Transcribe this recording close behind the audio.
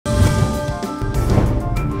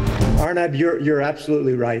Arnab, you're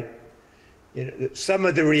absolutely right. Some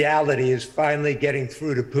of the reality is finally getting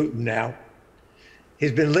through to Putin now.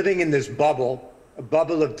 He's been living in this bubble, a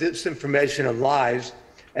bubble of disinformation and lies,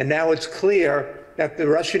 and now it's clear that the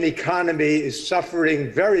Russian economy is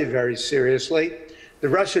suffering very, very seriously. The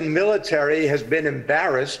Russian military has been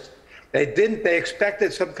embarrassed. They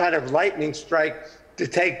expected some kind of lightning strike to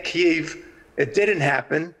take Kyiv. It didn't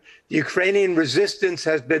happen. The Ukrainian resistance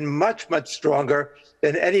has been much, much stronger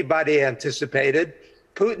than anybody anticipated.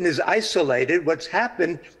 Putin is isolated. What's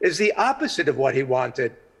happened is the opposite of what he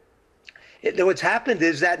wanted. What's happened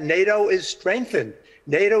is that NATO is strengthened.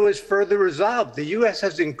 NATO is further resolved. The U.S.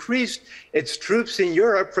 has increased its troops in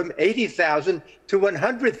Europe from 80,000 to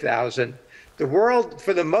 100,000. The world,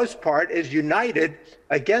 for the most part, is united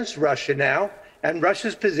against Russia now, and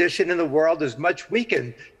Russia's position in the world is much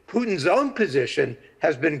weakened. Putin's own position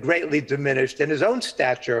has been greatly diminished, and his own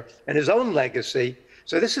stature and his own legacy.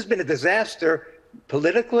 So this has been a disaster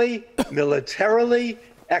politically, militarily,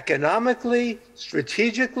 economically,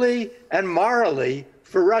 strategically, and morally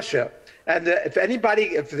for Russia. And if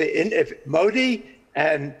Modi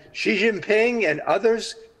and Xi Jinping and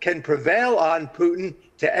others can prevail on Putin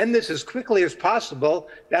to end this as quickly as possible,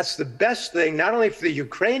 that's the best thing, not only for the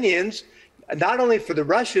Ukrainians, not only for the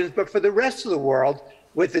Russians, but for the rest of the world,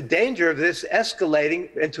 with the danger of this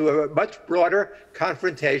escalating into a much broader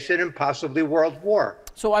confrontation and possibly world war.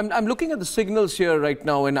 So I'm looking at the signals here right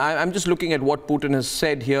now, and I'm just looking at what Putin has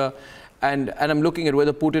said here, and I'm looking at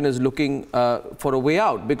whether Putin is looking for a way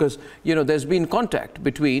out, because, you know, there's been contact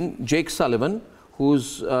between Jake Sullivan,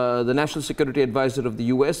 who's the National Security Advisor of the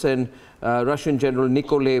US, and Russian General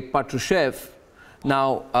Nikolai Patrushev.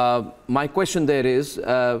 Now, my question there is,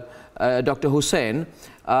 Dr. Hussein,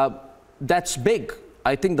 that's big.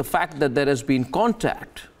 I think the fact that there has been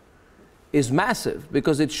contact is massive,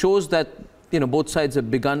 because it shows that, you know, both sides have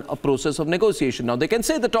begun a process of negotiation. Now, they can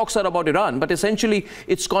say the talks are about Iran, but essentially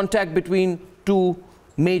it's contact between two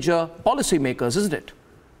major policymakers, isn't it?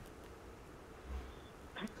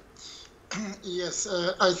 Yes,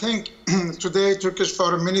 I think today Turkish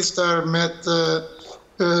Foreign Minister met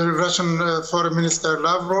Russian Foreign Minister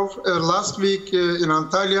Lavrov. Last week in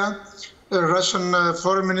Antalya, Russian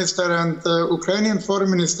Foreign Minister and Ukrainian Foreign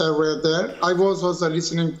Minister were there. I was also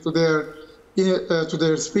listening to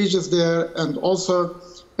their speeches there, and also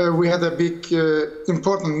we had a big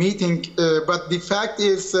important meeting. But the fact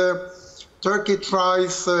is, Turkey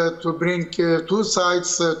tries to bring two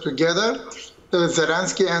sides together,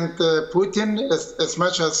 Zelensky and Putin,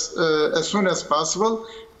 as soon as possible.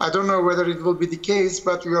 I don't know whether it will be the case,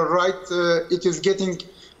 but you are right. It is getting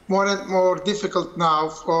more and more difficult now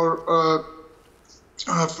for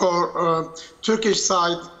Turkish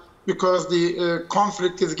side, because the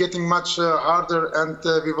conflict is getting much harder, and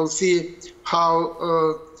we will see how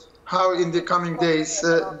in the coming days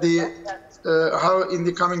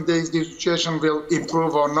the situation will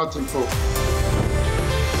improve or not improve.